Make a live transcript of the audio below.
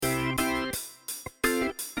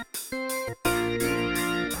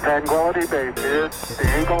Tranquility Base here.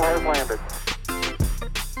 The Eagle has landed.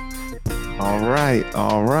 All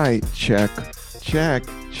right. Check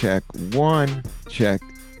one, check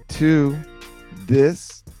two.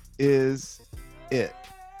 This is it.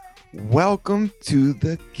 Welcome to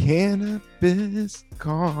the Cannabis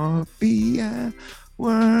Coffee Hour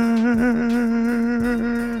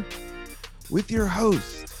with your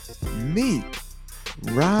host, me,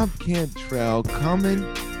 Rob Cantrell, coming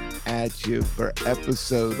at you for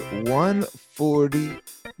episode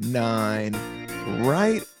 149,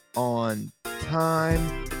 right on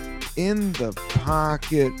time, in the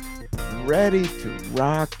pocket, ready to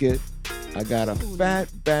rock it. I got a fat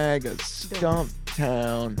bag of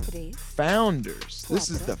Stumptown Founders. This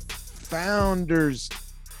is the Founders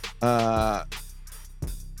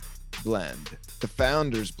blend. The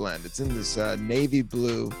Founders blend. It's in this navy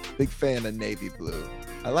blue. Big fan of navy blue.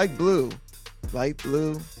 I like blue, light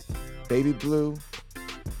blue, baby blue.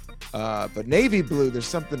 But navy blue, there's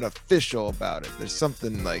something official about it. There's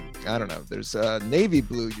something like, I don't know. There's navy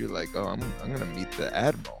blue. You're like, oh, I'm gonna meet the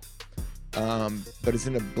admiral. But it's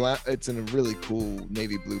in a really cool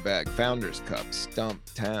navy blue bag. Founders Cup,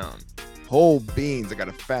 Stumptown, whole beans. I got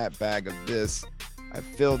a fat bag of this. I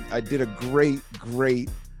did a great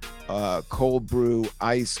cold brew,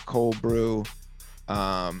 ice cold brew.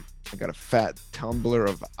 I got a fat tumbler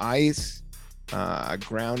of ice. I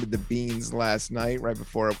grounded the beans last night, right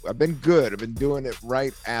before. I've been good. I've been doing it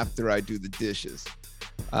right after I do the dishes.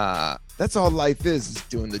 That's all life is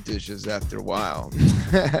doing the dishes after a while.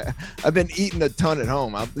 I've been eating a ton at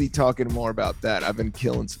home. I'll be talking more about that. I've been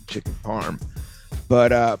killing some chicken parm.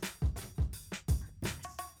 But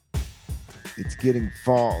it's getting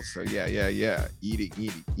fall. So yeah.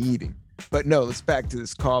 Eating. But no, let's back to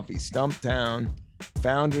this coffee. Stumptown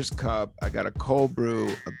Founders Cup. I got a cold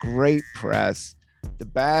brew, a great press. The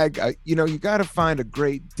bag, you got to find a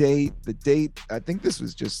great date. The date, I think this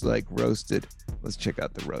was just like roasted. Let's check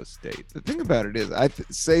out the roast date. The thing about it is, I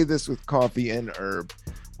say this with coffee and herb.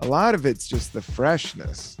 A lot of it's just the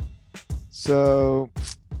freshness. So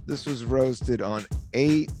this was roasted on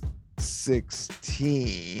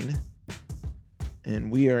 8/16,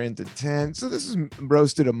 and we are into 10. So this is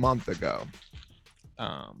roasted a month ago.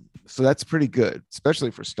 So that's pretty good,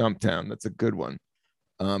 especially for Stumptown. That's a good one,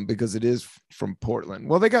 because it is from Portland.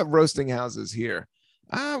 Well, they got roasting houses here.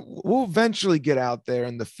 We'll eventually get out there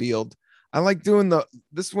in the field. I like doing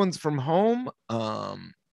this one's from home.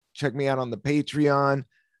 Check me out on the Patreon,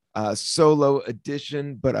 solo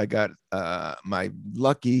edition, but I got my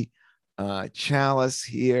lucky chalice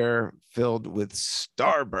here filled with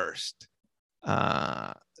Starburst.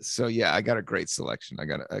 So yeah, I got a great selection. I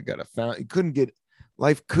got a found.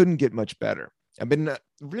 Life couldn't get much better. I've been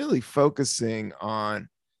really focusing on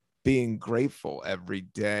being grateful every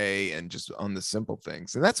day and just on the simple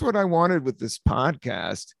things. And that's what I wanted with this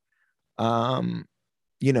podcast.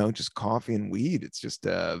 Just coffee and weed. It's just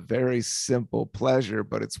a very simple pleasure,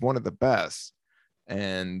 but it's one of the best.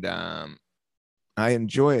 And I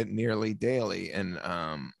enjoy it nearly daily. And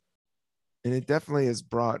it definitely has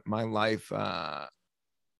brought my life a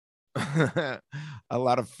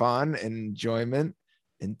lot of fun and enjoyment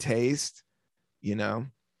and taste. This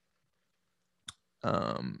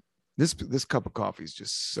cup of coffee is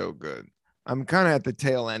just so good. I'm kind of at the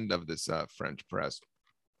tail end of this French press.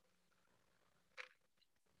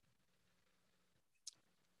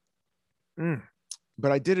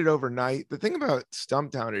 But I did it overnight. The thing about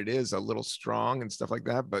Stumptown, it is a little strong and stuff like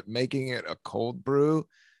that, but making it a cold brew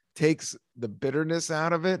takes the bitterness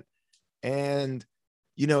out of it. And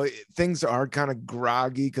things are kind of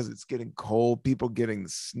groggy because it's getting cold. People getting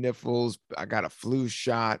sniffles. I got a flu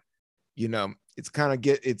shot. It's kind of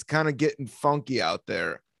getting funky out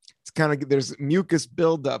there. There's mucus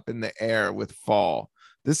buildup in the air with fall.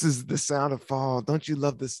 This is the sound of fall. Don't you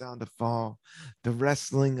love the sound of fall? The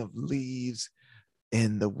rustling of leaves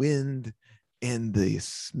and the wind and the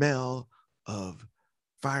smell of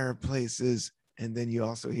fireplaces. And then you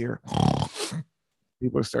also hear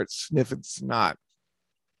people start sniffing snot.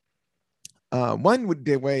 One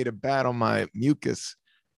way to battle my mucus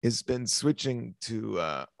has been switching to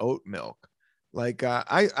oat milk. Like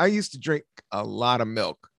I used to drink a lot of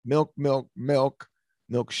milk, milkshakes,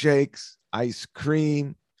 ice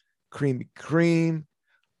cream, creamy cream.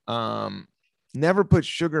 Never put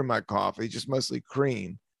sugar in my coffee, just mostly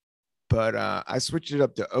cream. But I switched it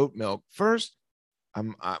up to oat milk. First,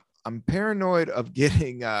 I'm paranoid of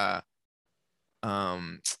getting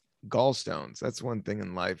gallstones. That's one thing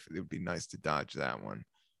in life. It would be nice to dodge that one.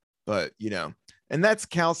 But, and that's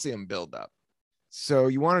calcium buildup. So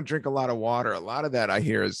you want to drink a lot of water. A lot of that I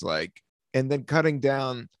hear is like, and then cutting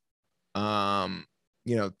down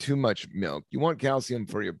too much milk. You want calcium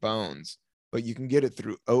for your bones, but you can get it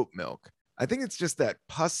through oat milk. I think it's just that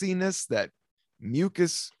pussiness, that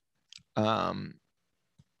mucus,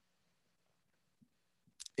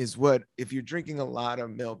 is what, if you're drinking a lot of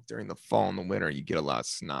milk during the fall and the winter, you get a lot of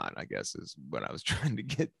snot, I guess is what I was trying to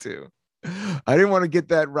get to. I didn't want to get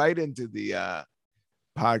that right into the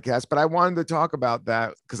podcast, but I wanted to talk about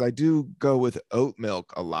that because I do go with oat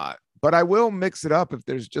milk a lot, but I will mix it up if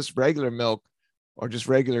there's just regular milk or just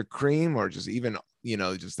regular cream or just even,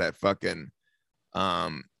 just that fucking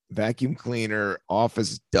vacuum cleaner,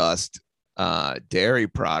 office dust, dairy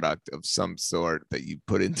product of some sort that you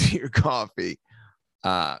put into your coffee.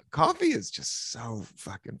 Coffee is just so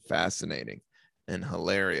fucking fascinating and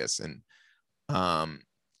hilarious. And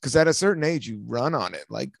because at a certain age you run on it,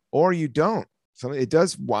 like, or you don't. So it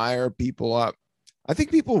does wire people up. I think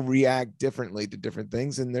people react differently to different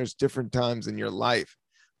things, and there's different times in your life.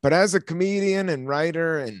 But as a comedian and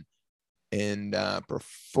writer and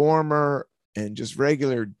performer and just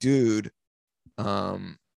regular dude,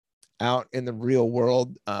 out in the real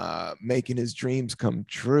world, making his dreams come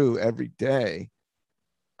true every day.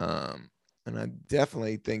 And I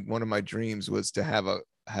definitely think one of my dreams was to have a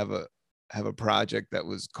project that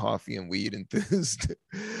was coffee and weed enthused.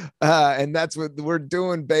 And that's what we're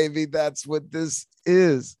doing, baby. That's what this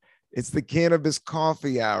is. It's the Cannabis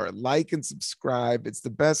Coffee Hour. Like and subscribe. It's the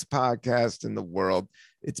best podcast in the world.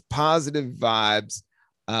 It's positive vibes.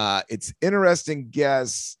 It's interesting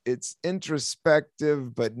guests. It's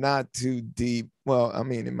introspective, but not too deep. Well, I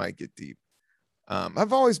mean, it might get deep.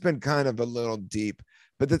 I've always been kind of a little deep,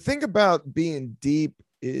 but the thing about being deep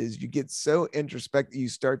is you get so introspective, you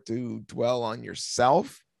start to dwell on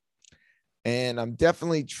yourself. And I'm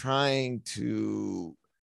definitely trying to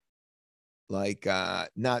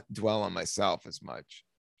not dwell on myself as much.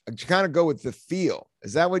 I kind of go with the feel.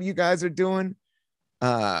 Is that what you guys are doing?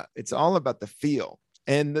 It's all about the feel.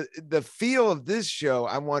 And the feel of this show,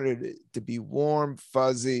 I wanted it to be warm,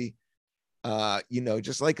 fuzzy,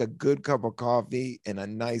 just like a good cup of coffee in a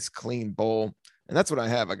nice, clean bowl. And that's what I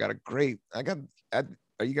have. Are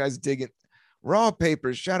you guys digging Raw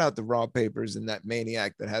Papers? Shout out to Raw Papers and that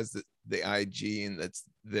maniac that has the IG and that's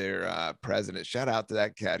their president. Shout out to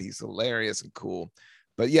that cat. He's hilarious and cool.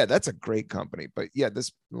 But yeah, that's a great company. But yeah,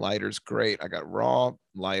 this lighter's great. I got Raw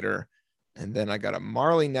lighter. And then I got a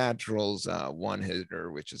Marley Naturals one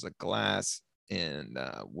hitter, which is a glass and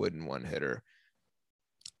wooden one hitter.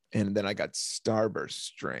 And then I got Starburst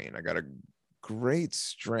strain. I got a great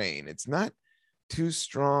strain. It's not too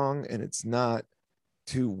strong and it's not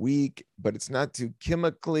too weak, but it's not too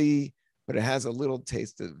chemically, but it has a little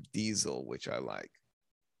taste of diesel, which I like.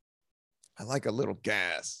 I like a little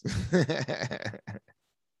gas.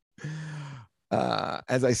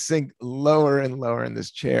 As I sink lower and lower in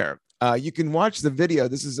this chair. You can watch the video.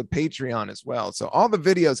 This is a Patreon as well. So all the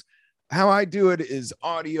videos, how I do it is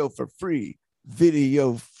audio for free,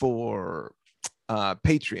 video for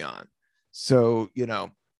Patreon. So,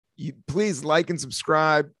 you please like and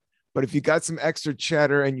subscribe. But if you got some extra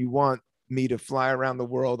cheddar and you want me to fly around the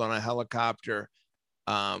world on a helicopter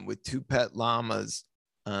with 2 pet llamas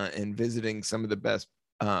and visiting some of the best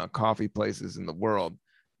coffee places in the world,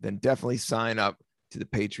 then definitely sign up to the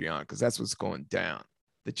Patreon because that's what's going down.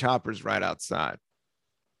 The chopper's right outside.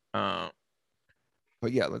 But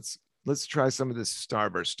yeah, let's try some of this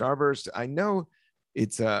Starburst. Starburst, I know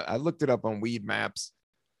it's I looked it up on Weed Maps.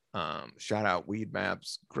 Shout out Weed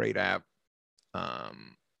Maps, great app.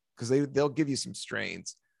 Because they'll give you some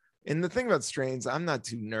strains. And the thing about strains, I'm not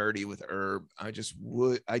too nerdy with herb. I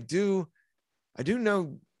do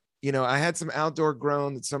know, I had some outdoor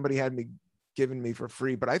grown that somebody had given me for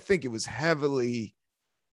free, but I think it was heavily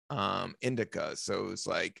indica. So it's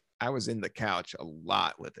like I was in the couch a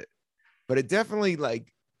lot with it, but it definitely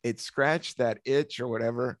it scratched that itch or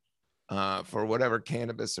whatever for whatever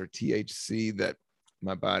cannabis or THC that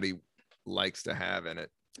my body likes to have in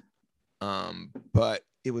it. But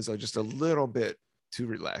it was just a little bit too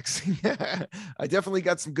relaxing. I definitely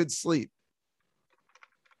got some good sleep,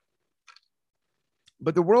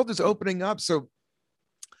 but the world is opening up. So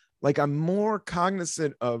I'm more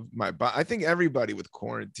cognizant of my body. I think everybody with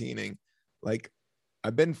quarantining,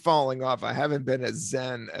 I've been falling off. I haven't been as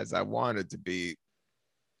zen as I wanted to be.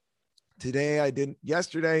 Today I didn't.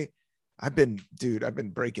 Yesterday, I've been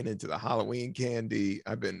breaking into the Halloween candy.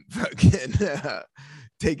 I've been fucking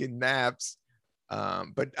taking naps.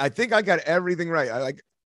 But I think I got everything right.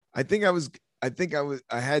 I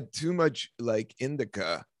had too much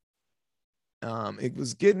indica. It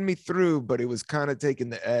was getting me through, but it was kind of taking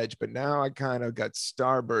the edge. But now I kind of got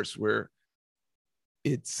Starburst where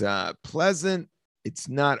it's pleasant. It's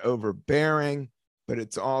not overbearing, but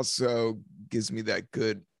it's also gives me that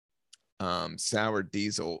good sour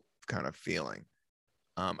diesel kind of feeling.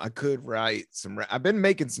 I could write I've been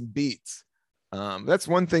making some beats. That's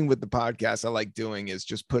one thing with the podcast I like doing, is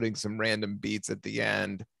just putting some random beats at the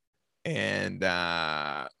end. And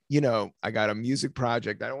I got a music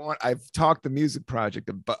project. I've talked the music project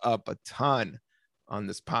up a ton on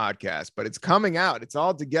this podcast, but it's coming out. It's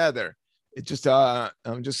all together. It just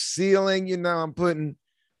I'm just sealing, I'm putting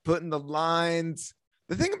the lines.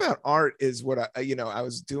 The thing about art is what I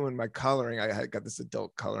was doing my coloring. I got this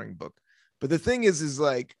adult coloring book, but the thing is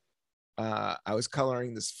like I was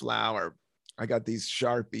coloring this flower. I got these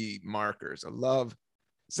Sharpie markers.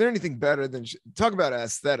 Is there anything better than talk about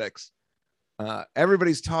aesthetics?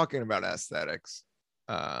 Everybody's talking about aesthetics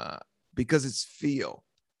because it's feel.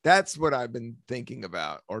 That's what I've been thinking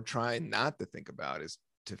about, or trying not to think about, is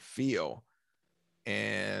to feel.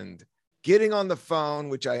 And getting on the phone,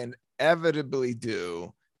 which I inevitably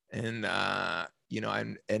do, and I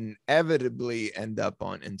inevitably end up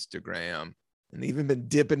on Instagram, and even been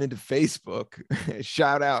dipping into Facebook.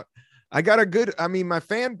 Shout out. My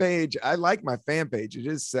fan page, I like my fan page. It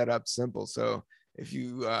is set up simple. So if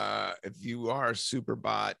you are a super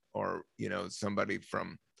bot, or somebody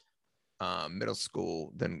from middle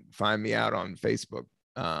school, then find me out on Facebook,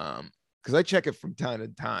 because I check it from time to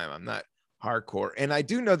time. I'm not hardcore, and I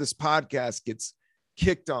do know this podcast gets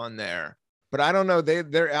kicked on there, but I don't know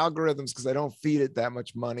their algorithms, because I don't feed it that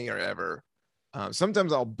much money or ever.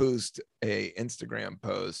 Sometimes I'll boost a Instagram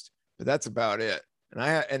post, but that's about it.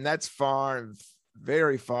 And that's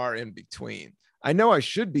very far in between. I know I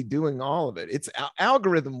should be doing all of it. It's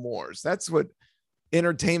algorithm wars. That's what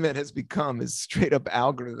entertainment has become, is straight up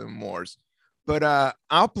algorithm wars. But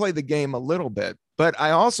I'll play the game a little bit. But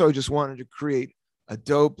I also just wanted to create a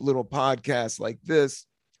dope little podcast like this,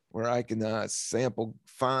 where I can sample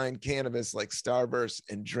fine cannabis like Starburst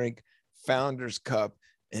and drink Founder's Cup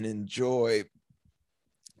and enjoy,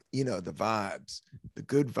 the vibes, the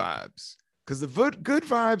good vibes. Because the good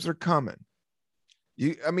vibes are coming.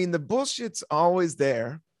 The bullshit's always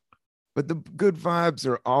there, but the good vibes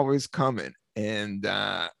are always coming. And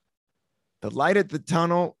the light at the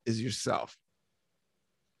tunnel is yourself.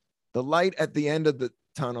 The light at the end of the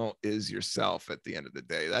tunnel is yourself at the end of the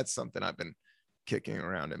day. That's something I've been kicking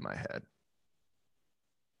around in my head.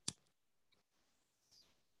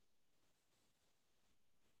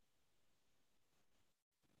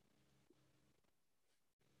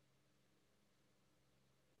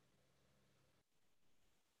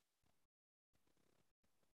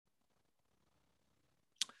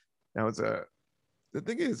 Now the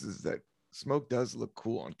thing is that smoke does look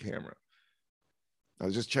cool on camera. I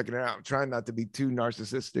was just checking it out. I'm trying not to be too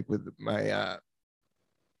narcissistic with my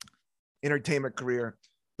entertainment career,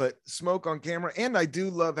 but smoke on camera. And I do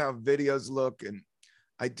love how videos look, and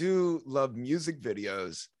I do love music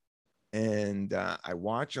videos, and I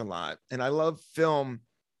watch a lot, and I love film.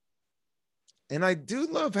 And I do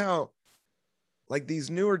love how, like, these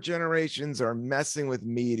newer generations are messing with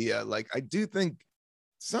media. Like, I do think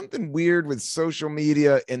something weird with social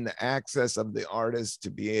media and the access of the artists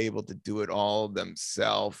to be able to do it all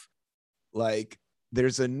themselves. Like,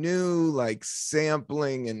 there's a new like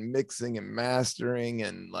sampling and mixing and mastering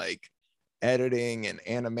and like editing and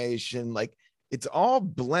animation. Like, it's all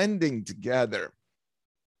blending together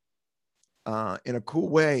in a cool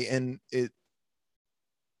way. And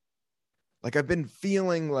I've been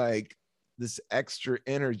feeling like this extra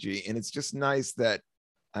energy, and it's just nice that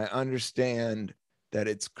I understand that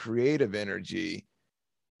it's creative energy,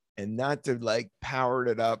 and not to like power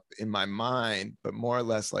it up in my mind, but more or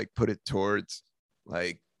less like put it towards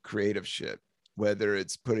like creative shit, whether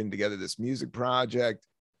it's putting together this music project,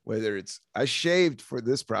 whether it's, I shaved for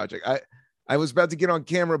this project. I was about to get on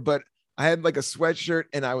camera, but I had like a sweatshirt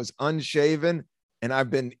and I was unshaven, and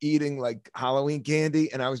I've been eating like Halloween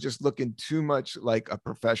candy, and I was just looking too much like a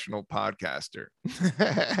professional podcaster.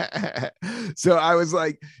 So I was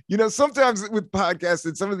like, sometimes with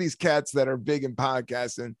podcasting, some of these cats that are big in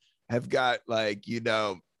podcasting have got like,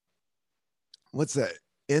 what's that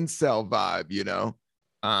incel vibe,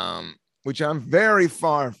 which I'm very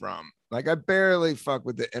far from. Like, I barely fuck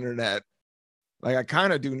with the internet. Like, I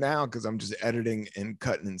kind of do now, because I'm just editing and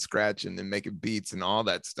cutting and scratching and making beats and all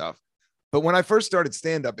that stuff. But when I first started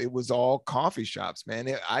stand-up, it was all coffee shops, man.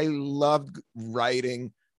 I loved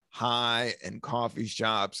writing high and coffee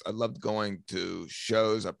shops. I loved going to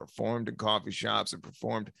shows. I performed in coffee shops. I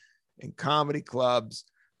performed in comedy clubs.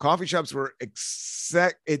 Coffee shops were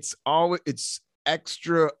it's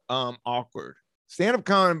extra awkward. Stand-up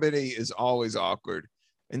comedy is always awkward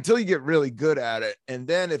until you get really good at it. And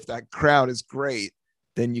then if that crowd is great,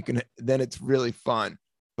 then it's really fun.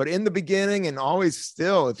 But in the beginning and always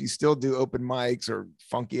still, if you still do open mics or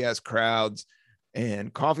funky ass crowds,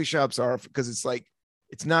 and coffee shops are, because it's like,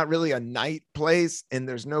 it's not really a night place and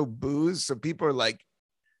there's no booze. So people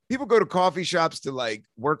go to coffee shops to like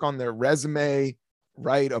work on their resume,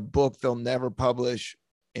 write a book they'll never publish,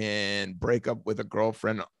 and break up with a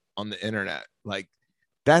girlfriend on the internet. Like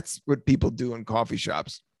that's what people do in coffee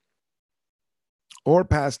shops. Or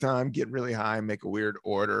pastime, get really high, make a weird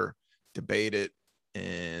order, debate it,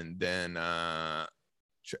 and then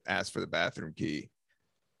ask for the bathroom key,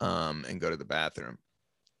 and go to the bathroom.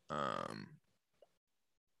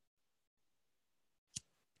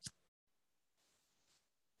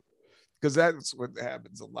 Because that's what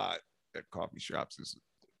happens a lot at coffee shops is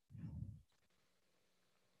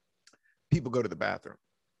people go to the bathroom.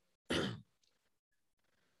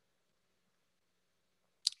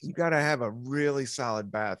 You got to have a really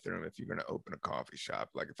solid bathroom if you're going to open a coffee shop.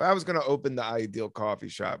 Like if I was going to open the ideal coffee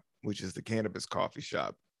shop, which is the Cannabis Coffee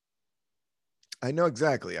Shop, I know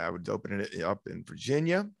exactly. I would open it up in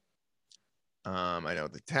Virginia. I know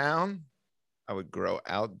the town. I would grow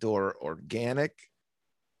outdoor organic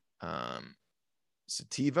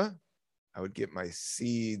sativa. I would get my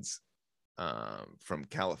seeds from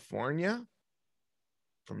California,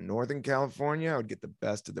 from Northern California. I would get the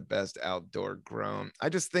best of the best outdoor grown. I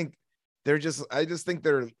just think they're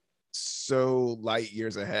so light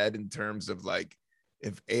years ahead in terms of like,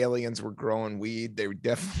 if aliens were growing weed, they would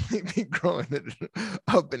definitely be growing it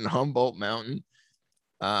up in Humboldt Mountain.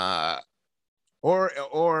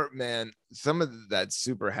 Or man, some of that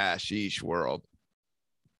super hashish world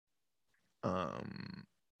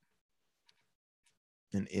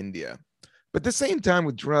in India. But at the same time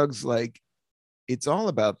with drugs, like it's all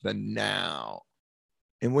about the now.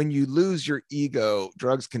 And when you lose your ego,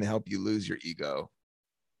 drugs can help you lose your ego.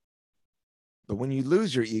 But when you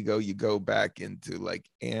lose your ego, you go back into like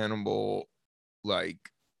animal, like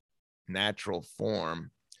natural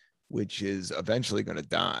form, which is eventually going to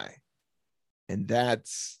die. And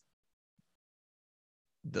that's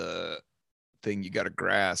the thing you got to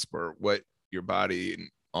grasp, or what your body and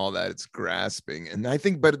all that it's grasping. And I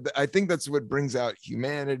think that's what brings out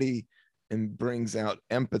humanity and brings out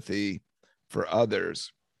empathy for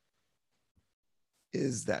others,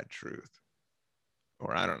 is that truth.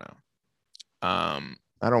 Or I don't know.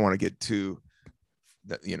 I don't want to get too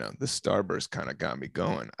that, the Starburst kind of got me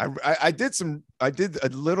going. I did a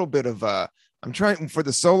little bit of I'm trying for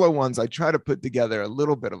the solo ones. I try to put together a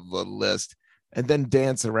little bit of a list and then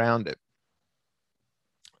dance around it.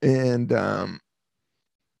 And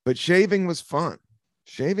but shaving was fun.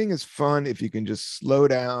 Shaving is fun if you can just slow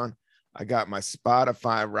down. I got my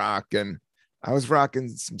Spotify rocking. I was rocking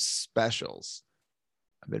some specials.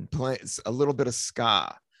 I've been playing a little bit of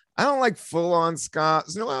ska. I don't like full on ska.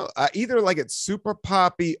 No, I either like it's super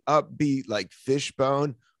poppy, upbeat, like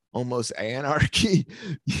Fishbone, almost anarchy.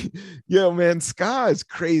 Yo, man, ska is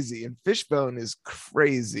crazy and Fishbone is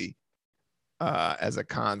crazy as a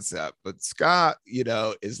concept. But ska,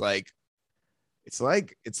 is like, it's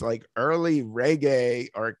like early reggae,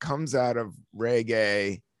 or it comes out of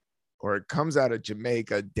reggae, or it comes out of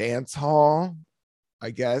Jamaica dance hall. I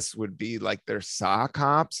guess would be like their sock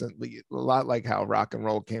hops, and a lot like how rock and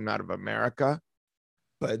roll came out of America.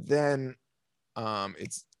 But then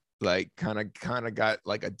it's like kind of got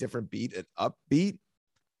like a different beat, an upbeat,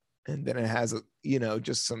 and then it has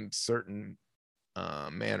just some certain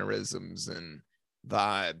mannerisms and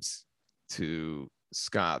vibes to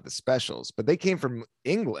ska, the specials. But they came from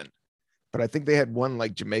England, but I think they had one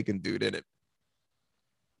like Jamaican dude in it.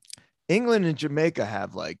 England and Jamaica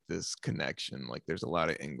have like this connection. Like there's a lot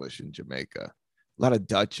of English in Jamaica, a lot of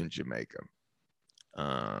Dutch in Jamaica.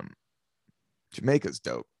 Jamaica's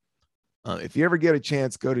dope. If you ever get a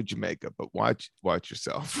chance, go to Jamaica, but watch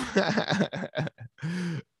yourself.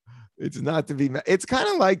 It's not to be. It's kind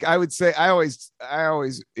of like, I would say, I always.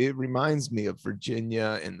 It reminds me of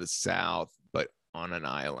Virginia in the South, but on an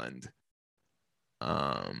island.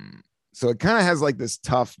 So it kind of has like this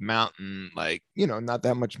tough mountain, like, not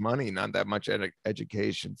that much money, not that much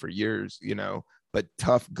education for years, but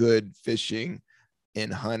tough, good fishing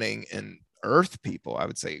and hunting and earth people. I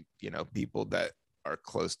would say, people that are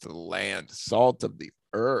close to the land, salt of the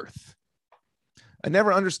earth. I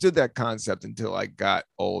never understood that concept until I got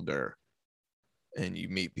older, and you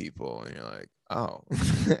meet people and you're like, oh,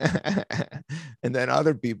 and then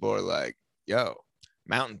other people are like, yo,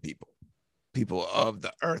 mountain people of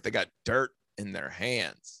the earth, they got dirt in their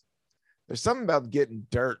hands. There's something about getting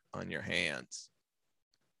dirt on your hands.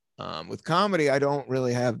 With comedy, I don't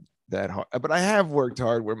really have that hard, but I have worked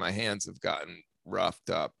hard where my hands have gotten roughed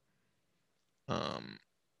up.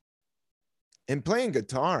 And playing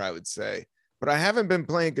guitar, I would say, but I haven't been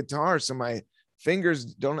playing guitar, so my fingers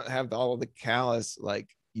don't have all of the callus. Like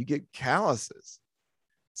you get calluses.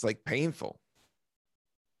 It's like painful.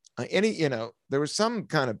 There was some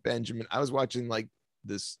kind of Benjamin. I was watching like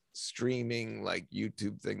this streaming like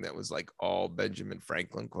YouTube thing that was like all Benjamin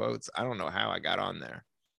Franklin quotes. I don't know how I got on there.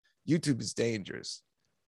 YouTube is dangerous.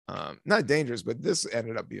 Not dangerous, but this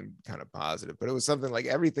ended up being kind of positive. But it was something like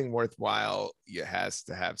everything worthwhile, you has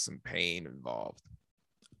to have some pain involved.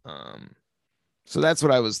 So that's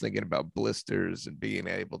what I was thinking about, blisters and being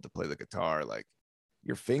able to play the guitar. Like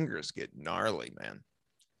your fingers get gnarly, man.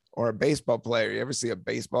 Or a baseball player. You ever see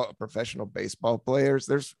a professional baseball players?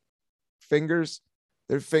 Their fingers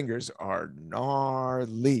are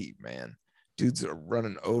gnarly, man. Dudes are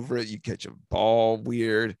running over it. You catch a ball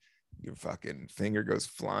weird, your fucking finger goes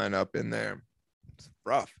flying up in there. It's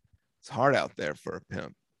rough. It's hard out there for a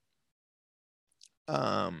pimp.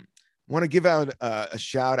 Want to give out a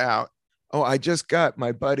shout out. Oh, I just got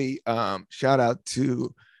my buddy. Shout out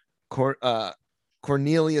to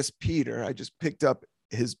Cornelius Peter. I just picked up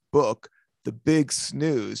his book, The Big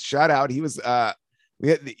Snooze. Shout out. He was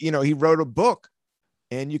he wrote a book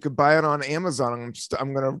and you could buy it on Amazon.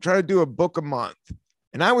 I'm going to try to do a book a month.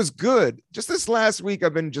 And I was good. Just this last week,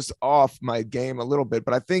 I've been just off my game a little bit,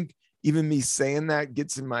 but I think even me saying that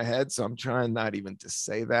gets in my head. So I'm trying not even to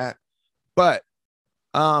say that, but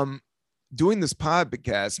doing this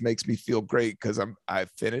podcast makes me feel great because I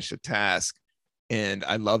finished a task. And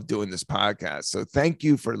I love doing this podcast. So thank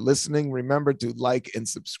you for listening. Remember to like and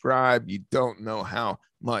subscribe. You don't know how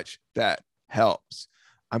much that helps.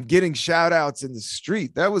 I'm getting shout outs in the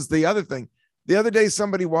street. That was the other thing. The other day,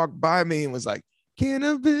 somebody walked by me and was like,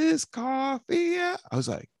 cannabis coffee. Yeah. I was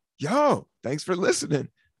like, yo, thanks for listening.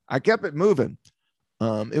 I kept it moving.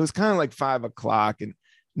 It was kind of like 5 o'clock in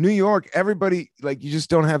New York. Everybody, like, you just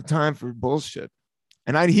don't have time for bullshit.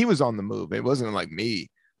 And he was on the move. It wasn't like me.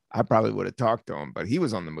 I probably would have talked to him, but he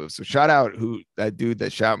was on the move. So shout out that dude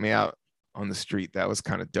that shouted me out on the street. That was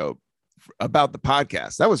kind of dope about the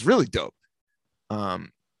podcast. That was really dope.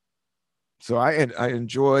 So I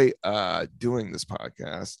enjoy doing this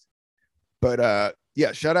podcast, but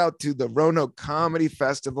yeah, shout out to the Roanoke Comedy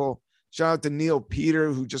Festival. Shout out to Neil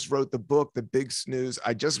Peter, who just wrote the book, The Big Snooze.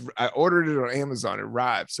 I ordered it on Amazon. It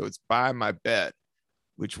arrived. So it's by my bed,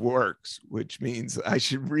 which works, which means I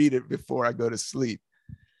should read it before I go to sleep.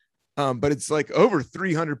 But it's like over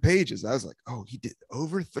 300 pages. I was like, oh, he did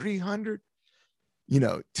over 300?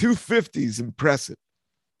 250 is impressive.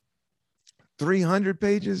 300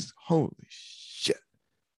 pages? Holy shit.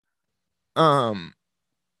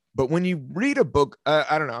 But when you read a book,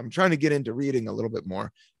 I don't know, I'm trying to get into reading a little bit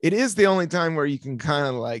more. It is the only time where you can kind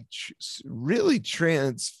of like really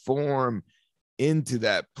transform into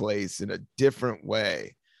that place in a different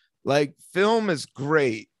way. Like film is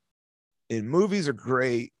great and movies are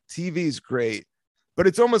great. TV is great, but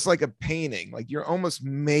it's almost like a painting. Like you're almost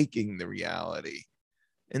making the reality.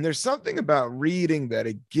 And there's something about reading that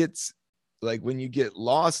it gets like when you get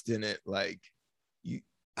lost in it, like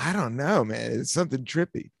I don't know, man. It's something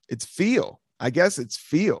trippy. It's feel. I guess it's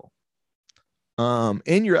feel. And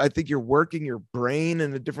I think you're working your brain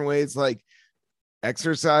in a different way. It's like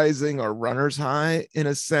exercising or runner's high in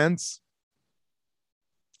a sense.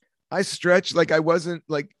 I stretched like I wasn't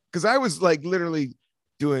like, because I was like literally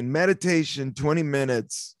doing meditation 20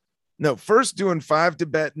 minutes. No, first doing 5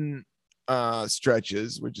 Tibetan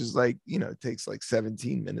stretches, which is like, it takes like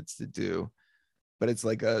 17 minutes to do, but it's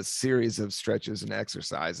like a series of stretches and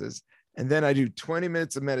exercises. And then I do 20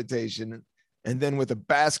 minutes of meditation. And then with a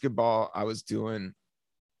basketball, I was doing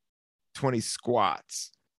 20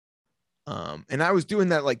 squats. And I was doing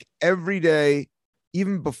that like every day,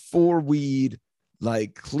 even before weed,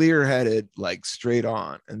 like clear-headed, like straight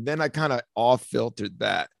on. And then I kind of off-filtered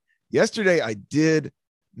that. Yesterday, I did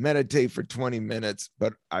meditate for 20 minutes,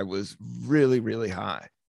 but I was really, really high.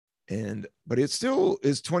 But it still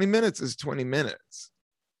is 20 minutes is 20 minutes,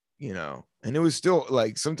 and it was still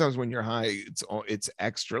like sometimes when you're high, it's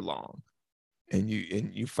extra long and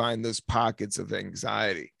you find those pockets of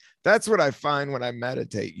anxiety. That's what I find when I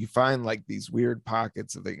meditate. You find like these weird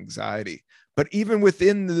pockets of anxiety, but even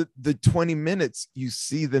within the 20 minutes, you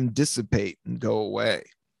see them dissipate and go away.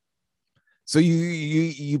 So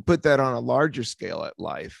you put that on a larger scale at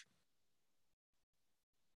life.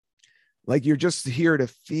 Like you're just here to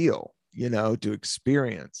feel, to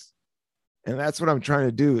experience. And that's what I'm trying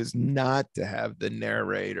to do, is not to have the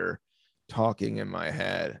narrator talking in my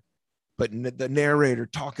head, but the narrator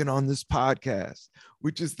talking on this podcast,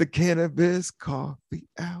 which is the Cannabis Coffee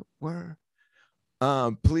Hour.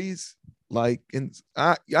 Please like, and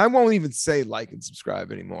I won't even say like and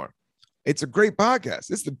subscribe anymore. It's a great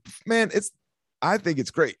podcast. I think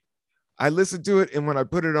it's great. I listen to it, and when I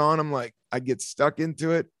put it on, I'm like, I get stuck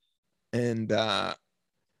into it, and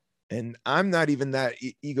I'm not even that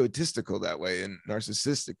egotistical that way and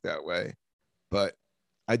narcissistic that way, but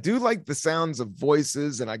I do like the sounds of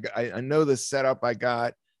voices, and I know the setup I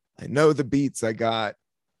got, I know the beats I got.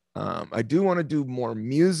 I do want to do more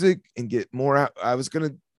music and get more out. I was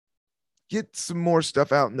gonna get some more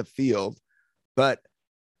stuff out in the field, but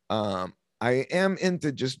I am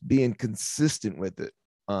into just being consistent with it,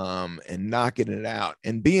 and knocking it out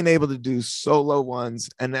and being able to do solo ones.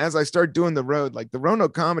 And as I start doing the road, like the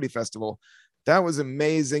Roanoke Comedy Festival, that was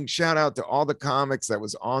amazing. Shout out to all the comics that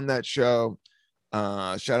was on that show.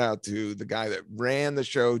 Shout out to the guy that ran the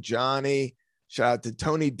show, Johnny. Shout out to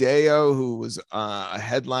Tony Deo, who was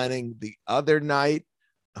headlining the other night,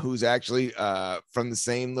 who's actually from the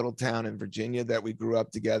same little town in Virginia that we grew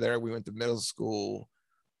up together. We went to middle school,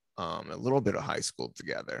 a little bit of high school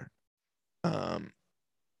together.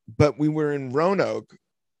 But we were in Roanoke,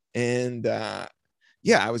 and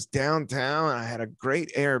yeah, I was downtown. I had a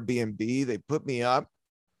great Airbnb. They put me up.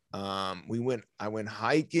 I went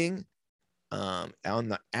hiking on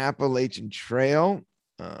the Appalachian Trail.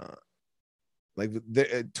 Like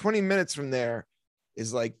 20 minutes from there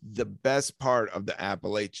is like the best part of the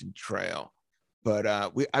Appalachian Trail. But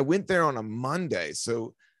I went there on a Monday.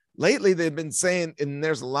 So lately they've been saying, and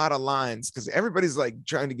there's a lot of lines because everybody's like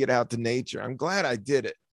trying to get out to nature. I'm glad I did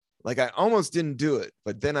it. Like I almost didn't do it,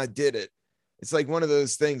 but then I did it. It's like one of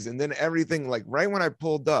those things. And then everything, like right when I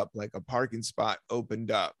pulled up, like a parking spot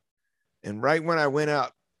opened up. And right when I went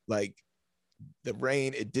up, like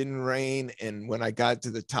it didn't rain. And when I got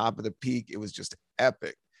to the top of the peak, it was just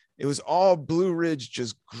epic. It was all Blue Ridge,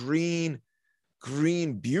 just green,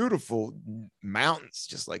 beautiful mountains,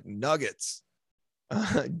 just like nuggets,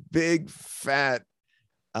 big fat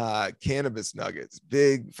cannabis nuggets,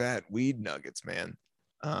 big fat weed nuggets, man.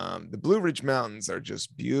 The Blue Ridge Mountains are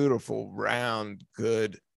just beautiful, round,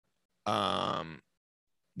 good.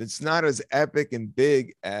 It's not as epic and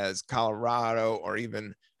big as Colorado or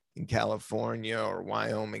even in California or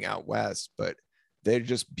Wyoming out west, but they're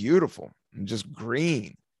just beautiful and just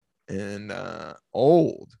green and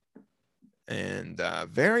old and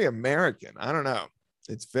very American. I don't know.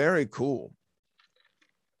 It's very cool.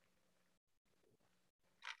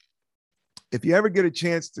 If you ever get a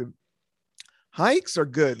chance to, hikes are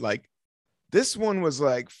good. Like this one was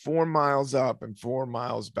like 4 miles up and 4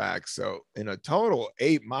 miles back. So in a total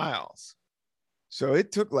 8 miles. So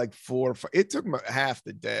it took like it took half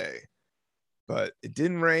the day, but it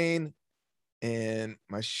didn't rain and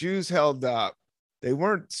my shoes held up. They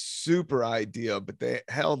weren't super ideal, but they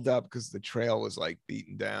held up because the trail was like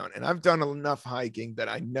beaten down. And I've done enough hiking that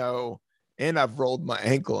I know, and I've rolled my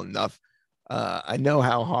ankle enough. I know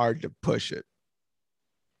how hard to push it.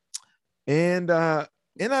 And I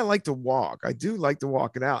like to walk. I do like to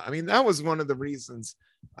walk it out. I mean, that was one of the reasons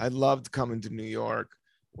I loved coming to New York,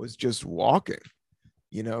 was just walking,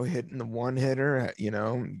 hitting the one hitter.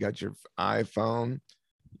 You got your iPhone,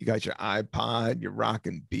 you got your iPod, you're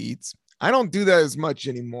rocking beats. I don't do that as much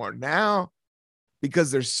anymore now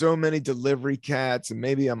because there's so many delivery cats, and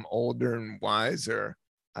maybe I'm older and wiser.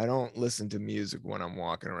 I don't listen to music when I'm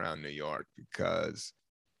walking around New York because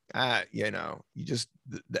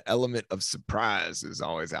the element of surprise is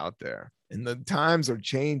always out there, and the times are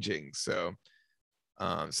changing. So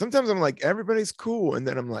sometimes I'm like, everybody's cool, and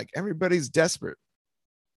then I'm like, everybody's desperate.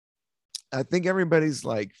 I think everybody's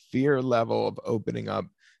like fear level of opening up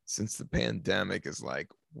since the pandemic is like,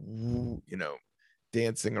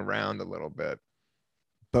 dancing around a little bit,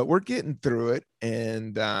 but we're getting through it.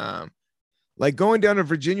 And like going down to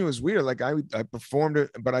Virginia was weird. Like I performed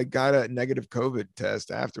it, but I got a negative COVID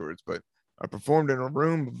test afterwards. But I performed in a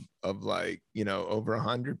room of like, over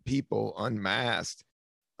 100 people unmasked.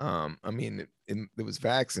 I mean, it was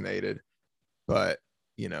vaccinated, but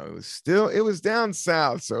it was down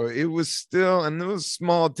south. So it was still, and it was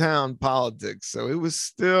small town politics. So it was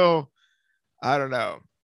still, I don't know.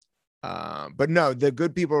 But no, the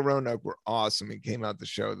good people of Roanoke were awesome and came out the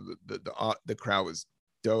show. The crowd was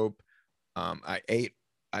dope. I ate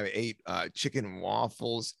chicken and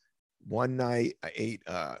waffles one night. I ate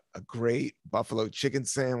a great buffalo chicken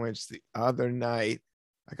sandwich the other night.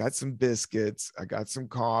 I got some biscuits. I got some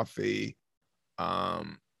coffee.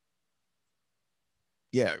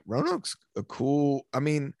 Yeah, Roanoke's a cool. I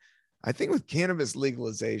mean, I think with cannabis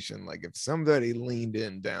legalization, like if somebody leaned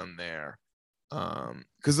in down there,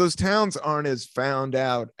 because those towns aren't as found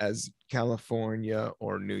out as California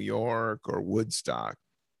or New York or Woodstock.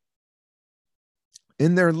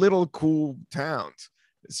 in their little cool towns.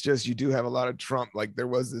 It's just you do have a lot of Trump. Like there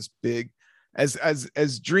was this big,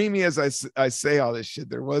 as dreamy as I say all this shit,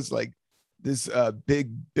 there was like this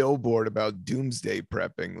big billboard about doomsday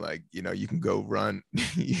prepping. Like, you know, you can go run,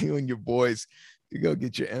 you and your boys, you go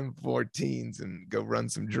get your M14s and go run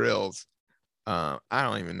some drills. I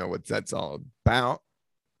don't even know what that's all about.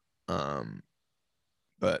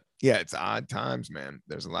 But yeah, it's odd times, man.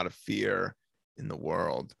 There's a lot of fear in the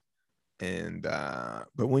world. And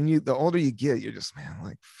but when the older you get, you're just, man,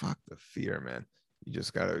 like, fuck the fear, man. You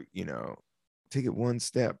just gotta, you know, take it one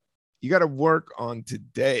step. You gotta work on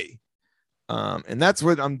today. And that's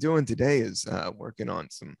what I'm doing today, is working on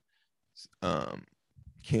some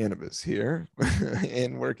cannabis here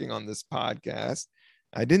and working on this podcast.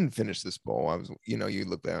 I didn't finish this bowl. I was, you know, you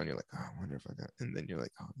look down, you're like, oh, I wonder if I got, and then you're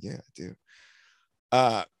like, oh yeah, I do.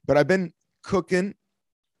 But I've been cooking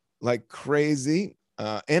like crazy,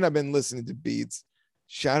 and I've been listening to beats.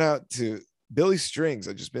 Shout out to Billy Strings.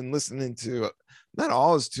 I've just been listening to not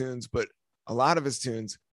all his tunes, but a lot of his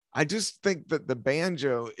tunes. I just think that the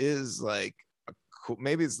banjo is like a cool,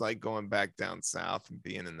 maybe it's like going back down south and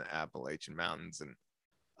being in the Appalachian Mountains. And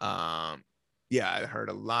yeah, I heard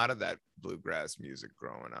a lot of that bluegrass music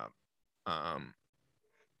growing up.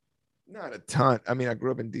 Not a ton. I mean, I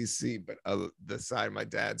grew up in DC, but the side of my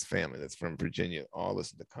dad's family that's from Virginia all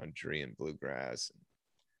listen to country and bluegrass.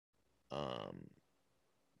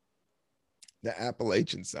 The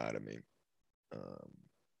Appalachian side of me.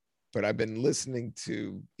 But I've been listening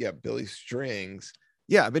to, yeah, Billy Strings.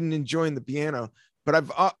 Yeah, I've been enjoying the piano, but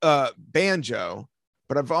I've banjo,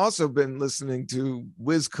 but I've also been listening to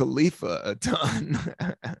Wiz Khalifa a ton.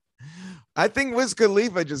 I think Wiz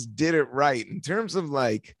Khalifa just did it right in terms of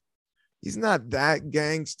like, he's not that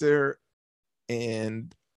gangster,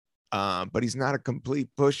 and but he's not a complete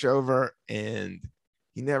pushover, and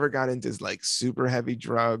he never got into like super heavy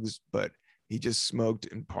drugs, but he just smoked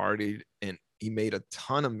and partied, and he made a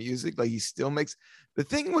ton of music. Like he still makes the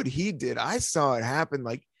thing. What he did, I saw it happen.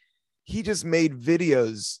 Like he just made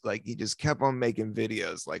videos. Like he just kept on making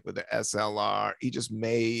videos, like with the SLR. He just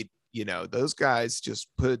made, you know, those guys just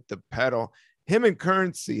put the pedal. Him and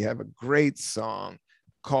Currency have a great song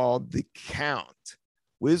called The Count.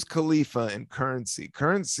 Wiz Khalifa and Currency.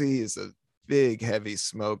 Currency is a big, heavy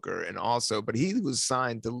smoker, and also, but he was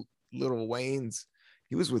signed to Lil Wayne's.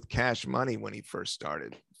 He was with Cash Money when he first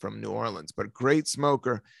started from New Orleans, but a great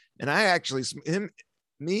smoker. And I actually,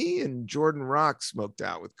 me and Jordan Rock smoked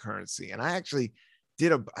out with Currency. And I actually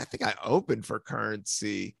I think I opened for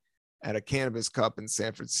Currency at a Cannabis Cup in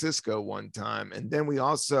San Francisco one time. And then we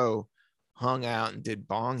also hung out and did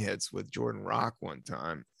bong hits with Jordan Rock one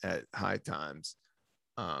time at High Times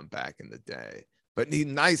back in the day. But he,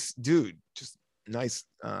 nice dude, just nice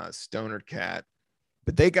stoner cat.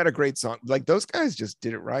 But they got a great song. Like those guys just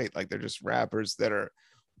did it right. Like they're just rappers that are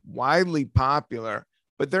widely popular,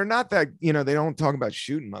 but they're not that, you know, they don't talk about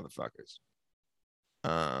shooting motherfuckers.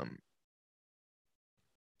 But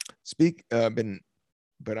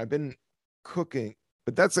I've been cooking,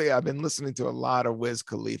 but I've been listening to a lot of Wiz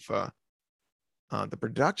Khalifa. The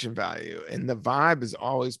production value and the vibe is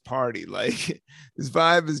always party. Like his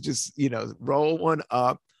vibe is just, you know, roll one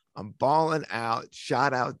up. I'm balling out.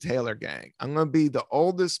 Shout out Taylor Gang. I'm gonna be the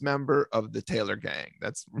oldest member of the Taylor Gang.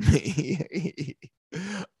 That's me.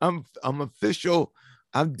 I'm official.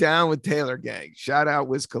 I'm down with Taylor Gang. Shout out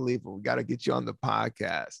Wiz Khalifa. We got to get you on the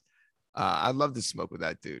podcast. I'd love to smoke with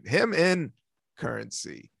that dude. Him and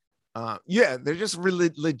Currency. Yeah, they're just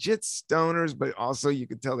really legit stoners, but also you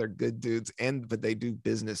can tell they're good dudes, but they do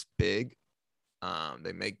business big. I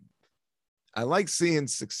like seeing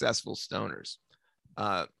successful stoners.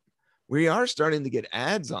 We are starting to get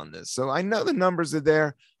ads on this, so I know the numbers are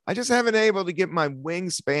there. I just haven't been able to get my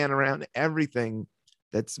wingspan around everything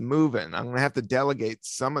that's moving. I'm gonna have to delegate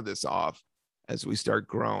some of this off as we start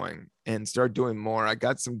growing and start doing more. I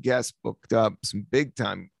got some guests booked up, some big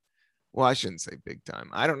time. Well, I shouldn't say big time.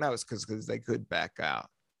 I don't know. It's because they could back out.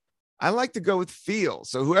 I like to go with feel.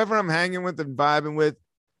 So whoever I'm hanging with and vibing with,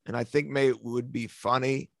 and I think it would be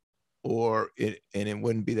funny, and it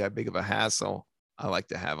wouldn't be that big of a hassle, I like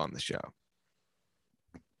to have on the show.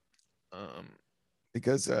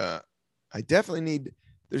 Because I definitely need,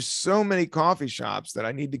 there's so many coffee shops that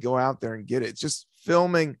I need to go out there and get it. It's just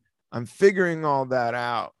filming. I'm figuring all that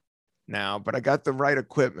out now, but I got the right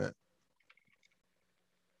equipment.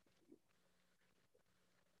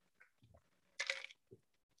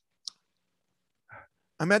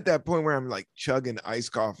 I'm at that point where I'm like chugging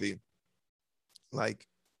iced coffee, like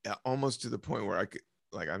almost to the point where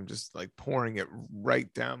I'm just like pouring it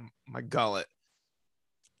right down my gullet.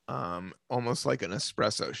 almost like an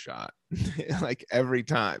espresso shot, like every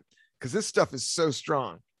time, because this stuff is so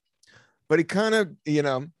strong. But it kind of,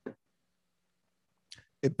 it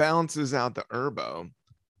balances out the herbo,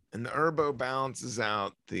 and the herbo balances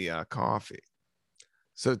out the coffee.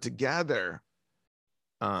 So together,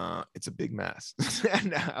 it's a big mess.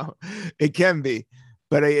 Now it can be,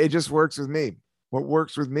 but it just works with me. What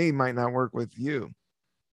works with me might not work with you.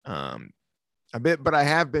 A bit, but I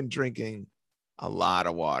have been drinking a lot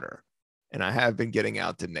of water, and I have been getting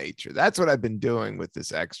out to nature. That's what I've been doing with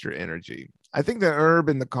this extra energy. I think the herb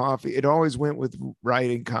and the coffee, it always went with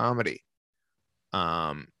writing comedy.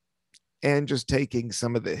 And just taking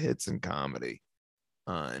some of the hits in comedy,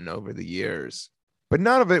 and over the years, but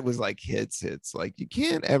none of it was like hits. Like, you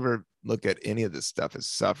can't ever look at any of this stuff as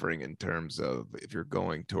suffering in terms of if you're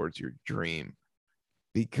going towards your dream,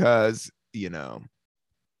 because,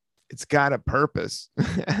 it's got a purpose.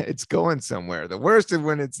 It's going somewhere. The worst is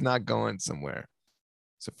when it's not going somewhere.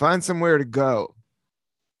 So find somewhere to go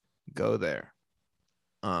there,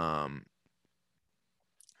 and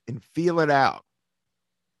feel it out.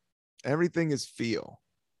 Everything is feel.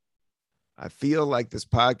 I feel like this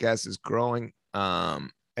podcast is growing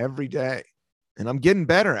every day, and I'm getting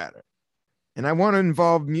better at it. And I want to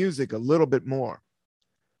involve music a little bit more.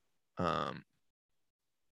 I've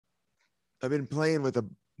been playing with a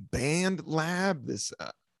Band Lab. This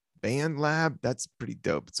Band Lab, that's pretty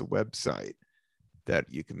dope. It's a website that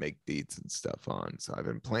you can make beats and stuff on. So I've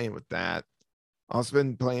been playing with that. Also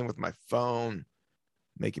been playing with my phone,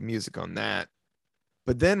 making music on that.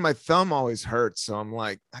 But then my thumb always hurts. So I'm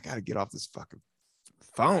like, I got to get off this fucking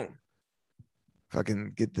phone.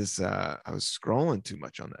 Fucking get this. I was scrolling too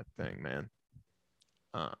much on that thing, man.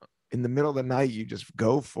 In the middle of the night, you just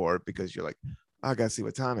go for it because you're like, oh, I got to see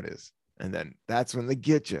what time it is. And then that's when they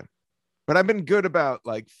get you. But I've been good about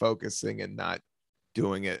like focusing and not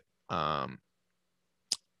doing it all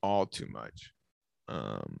too much.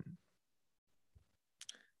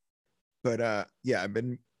 But yeah, I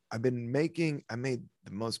made the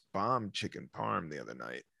most bomb chicken parm the other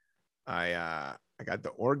night. I got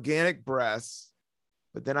the organic breasts,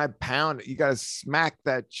 but then I pound it. You got to smack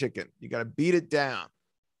that chicken. You got to beat it down.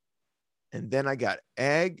 And then I got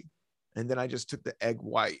egg, and then I just took the egg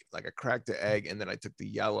white, like I cracked the egg, and then I took the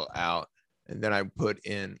yellow out, and then I put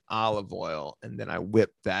in olive oil, and then I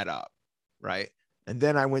whipped that up, right? And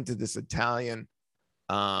then I went to this Italian,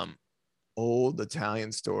 old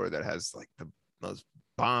Italian store that has like the most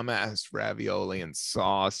bomb ass ravioli and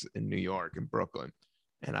sauce in New York, in Brooklyn.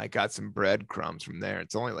 And I got some breadcrumbs from there.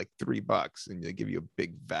 It's only like $3, and they give you a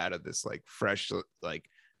big vat of this like fresh, like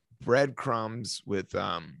breadcrumbs with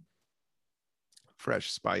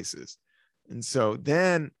fresh spices. And so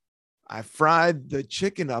then I fried the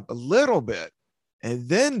chicken up a little bit, and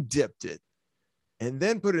then dipped it, and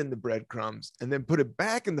then put it in the breadcrumbs, and then put it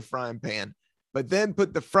back in the frying pan, but then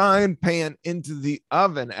put the frying pan into the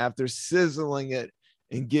oven after sizzling it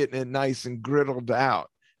and getting it nice and griddled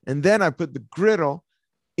out. And then I put the griddle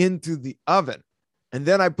into the oven, and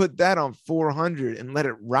then I put that on 400 and let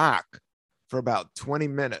it rock for about 20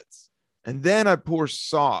 minutes. And then I pour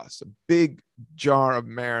sauce, a big jar of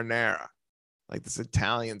marinara, like this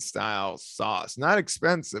Italian style sauce, not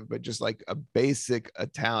expensive, but just like a basic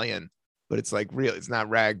Italian, but it's like real. It's not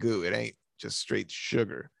ragu. It ain't just straight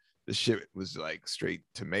sugar. The shit was like straight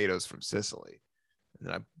tomatoes from Sicily. And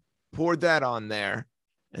then I poured that on there,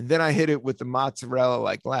 and then I hit it with the mozzarella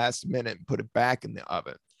like last minute and put it back in the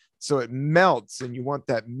oven. So it melts, and you want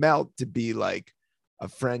that melt to be like a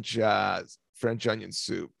French onion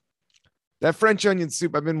soup. That French onion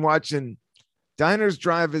soup, I've been watching Diners,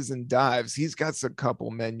 Drive-Ins, and Dives. He's got a couple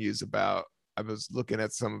menus about. I was looking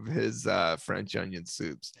at some of his French onion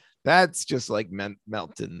soups. That's just like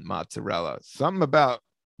melted mozzarella. Something about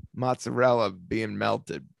mozzarella being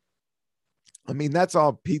melted. I mean, that's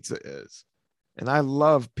all pizza is. And I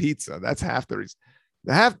love pizza. That's half the reason.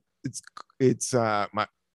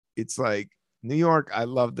 It's like New York. I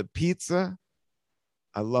love the pizza.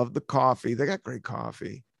 I love the coffee. They got great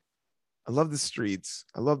coffee. I love the streets.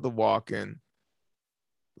 I love the walk-in.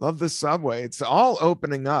 Love the subway. It's all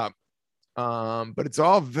opening up, but it's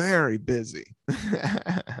all very busy.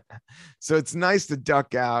 So it's nice to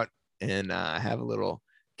duck out and have a little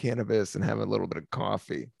cannabis and have a little bit of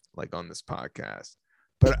coffee, like on this podcast.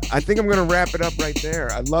 But I think I'm going to wrap it up right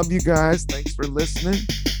there. I love you guys. Thanks for listening.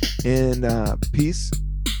 And peace.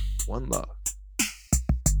 One love.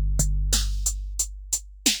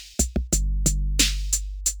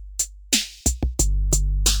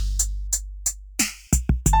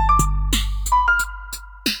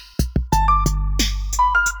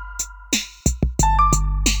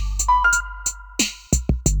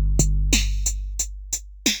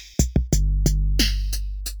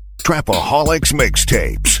 Trapaholics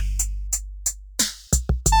Mixtapes.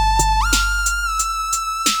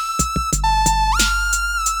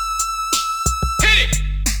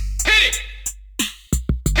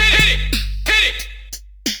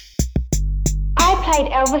 I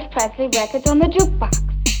played Elvis Presley records on the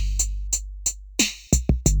jukebox.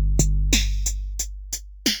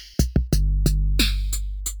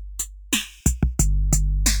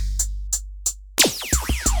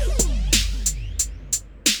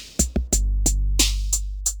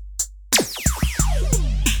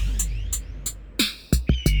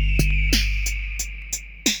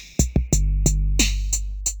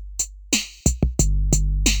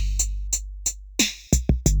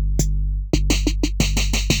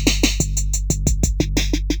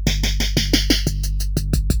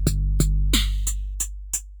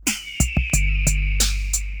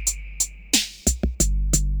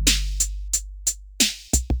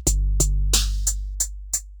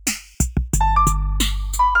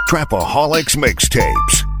 Trapaholics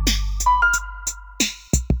Mixtapes.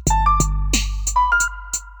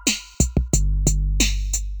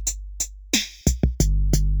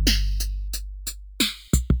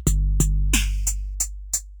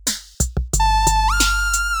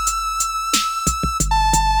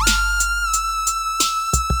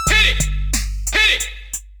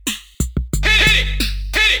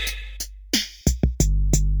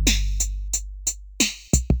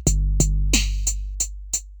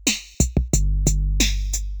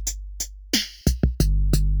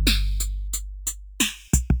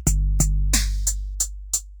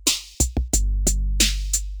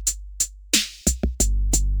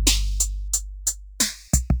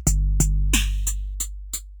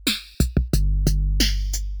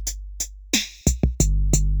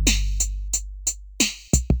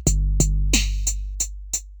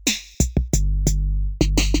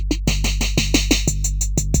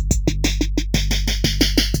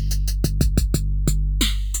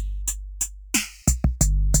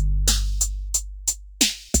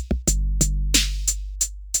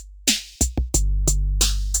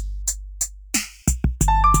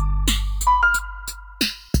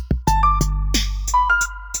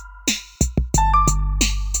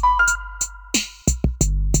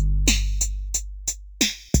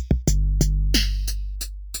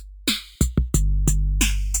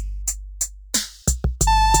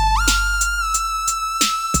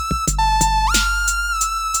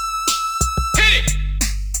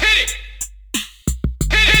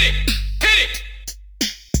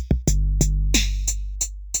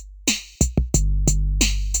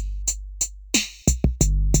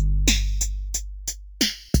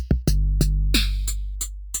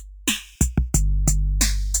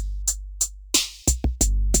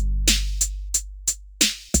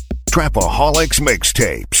 Trapaholics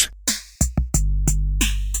Mixtapes.